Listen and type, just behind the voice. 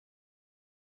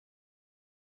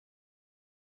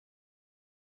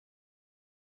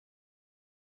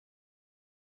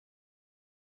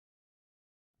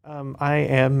I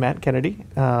am Matt Kennedy,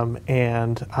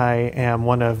 and I am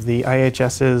one of the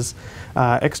IHS's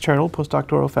external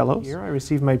postdoctoral fellows. Here, I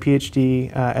received my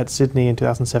PhD at Sydney in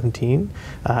 2017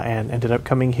 and ended up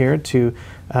coming here to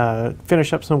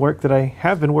finish up some work that I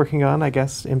have been working on, I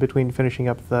guess, in between finishing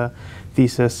up the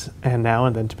thesis and now,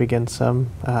 and then to begin some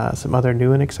other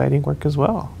new and exciting work as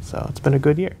well. So it's been a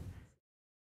good year.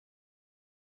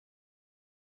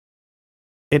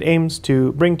 It aims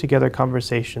to bring together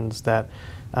conversations that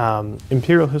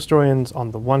imperial historians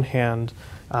on the one hand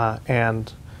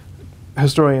and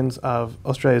historians of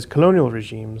Australia's colonial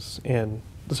regimes in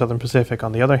the Southern Pacific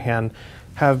on the other hand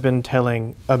have been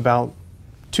telling about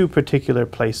two particular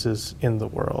places in the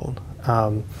world,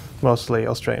 mostly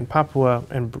Australian Papua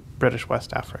and British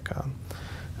West Africa.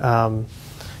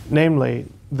 Namely,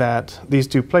 that these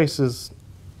two places,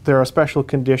 there are special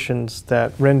conditions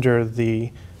that render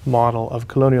the model of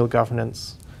colonial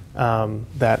governance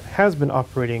that has been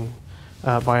operating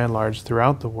by and large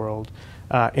throughout the world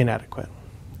inadequate.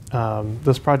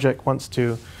 This project wants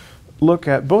to look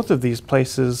at both of these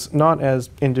places not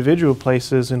as individual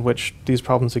places in which these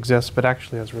problems exist, but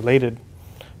actually as related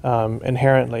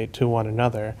inherently to one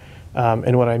another.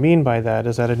 And what I mean by that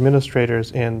is that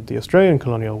administrators in the Australian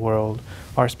colonial world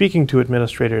are speaking to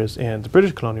administrators in the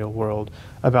British colonial world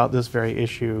about this very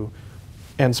issue,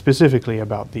 and specifically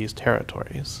about these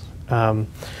territories.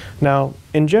 Now,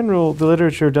 in general, the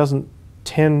literature doesn't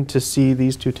tend to see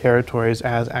these two territories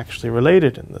as actually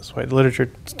related in this way. The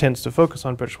literature tends to focus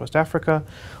on British West Africa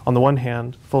on the one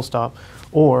hand, full stop,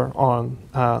 or on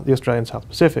the Australian South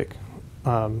Pacific,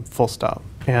 full stop.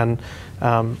 And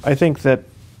I think that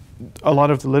a lot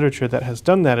of the literature that has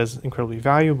done that is incredibly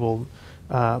valuable,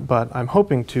 but I'm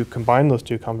hoping to combine those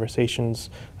two conversations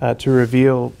to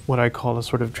reveal what I call a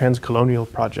sort of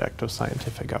transcolonial project of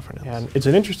scientific governance. And it's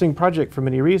an interesting project for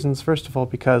many reasons. First of all,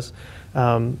 because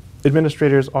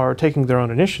administrators are taking their own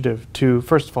initiative to,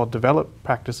 first of all, develop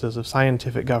practices of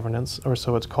scientific governance, or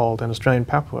so it's called in Australian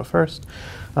Papua first,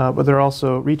 but they're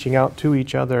also reaching out to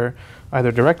each other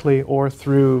either directly or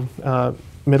through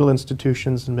middle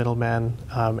institutions and middlemen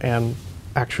and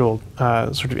actual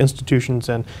sort of institutions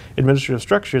and administrative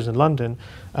structures in London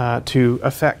to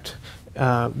affect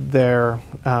their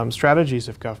strategies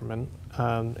of government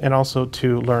and also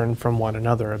to learn from one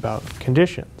another about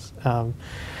conditions.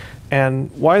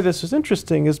 And why this is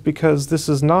interesting is because this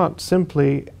is not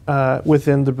simply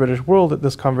within the British world that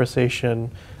this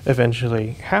conversation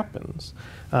eventually happens.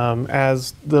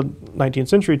 As the 19th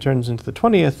century turns into the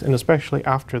 20th, and especially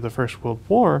after the First World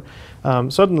War,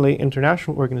 suddenly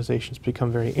international organizations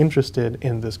become very interested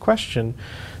in this question.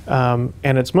 And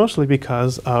it's mostly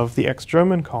because of the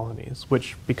ex-German colonies,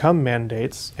 which become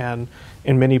mandates, and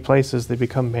in many places they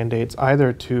become mandates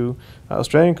either to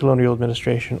Australian colonial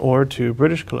administration or to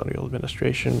British colonial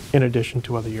administration, in addition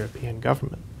to other European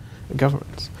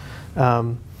governments.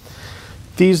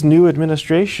 These new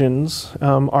administrations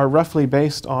are roughly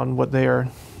based on what they are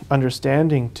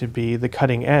understanding to be the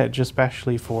cutting edge,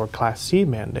 especially for Class C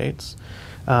mandates.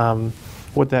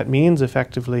 What that means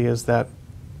effectively is that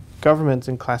governments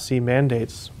in Class C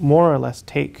mandates more or less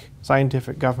take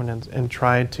scientific governance and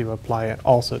try to apply it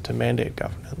also to mandate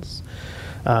governance,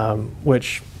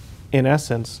 which in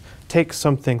essence takes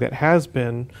something that has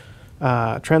been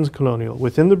transcolonial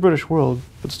within the British world,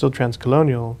 but still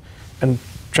transcolonial, and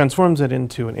transforms it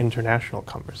into an international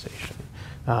conversation,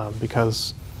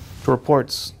 because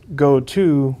reports go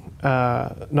to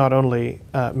not only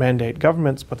mandate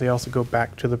governments, but they also go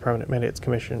back to the Permanent Mandates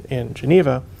Commission in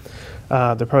Geneva.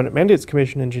 The Permanent Mandates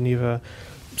Commission in Geneva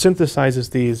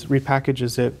synthesizes these,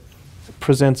 repackages it,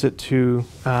 presents it to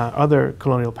other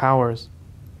colonial powers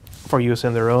for use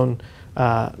in their own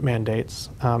mandates,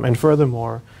 and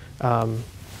furthermore,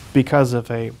 because of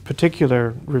a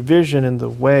particular revision in the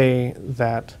way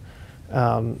that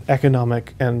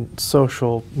economic and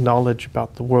social knowledge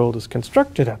about the world is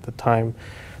constructed at the time,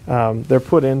 they're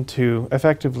put into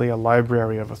effectively a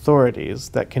library of authorities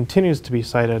that continues to be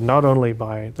cited not only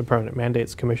by the Permanent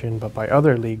Mandates Commission but by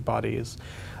other league bodies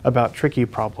about tricky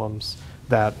problems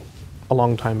that a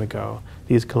long time ago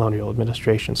these colonial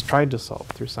administrations tried to solve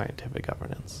through scientific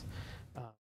governance.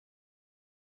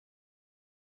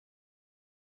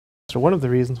 So one of the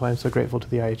reasons why I'm so grateful to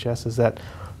the IHS is that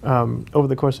over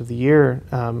the course of the year,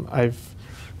 I've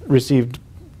received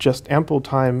just ample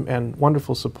time and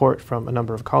wonderful support from a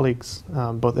number of colleagues,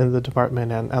 both in the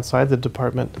department and outside the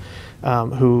department,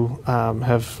 who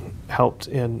have helped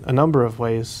in a number of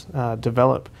ways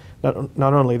develop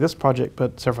not only this project,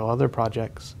 but several other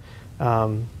projects.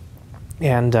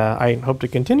 And I hope to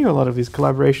continue a lot of these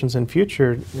collaborations in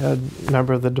future. A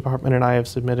member of the department and I have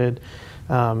submitted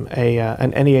an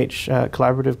NEH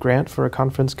collaborative grant for a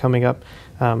conference coming up,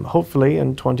 hopefully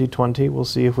in 2020. We'll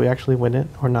see if we actually win it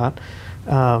or not.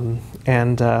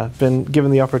 And been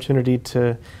given the opportunity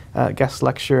to guest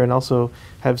lecture, and also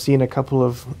have seen a couple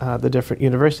of the different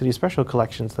university special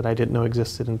collections that I didn't know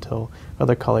existed until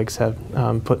other colleagues have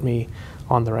put me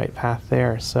on the right path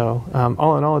there. So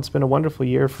all in all, it's been a wonderful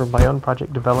year for my own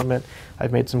project development.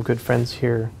 I've made some good friends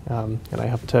here, and I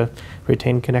hope to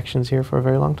retain connections here for a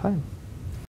very long time.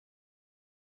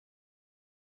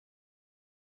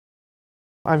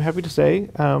 I'm happy to say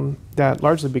that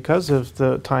largely because of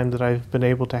the time that I've been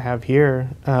able to have here,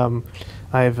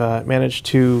 I've managed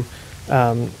to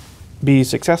be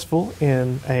successful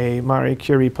in a Marie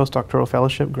Curie Postdoctoral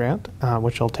Fellowship grant,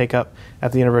 which I'll take up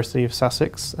at the University of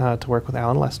Sussex to work with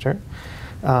Alan Lester.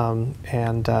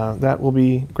 And that will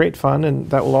be great fun, and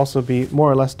that will also be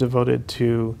more or less devoted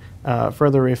to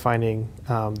further refining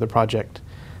the project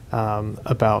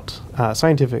about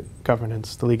scientific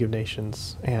governance, the League of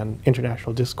Nations, and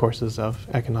international discourses of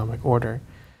economic order.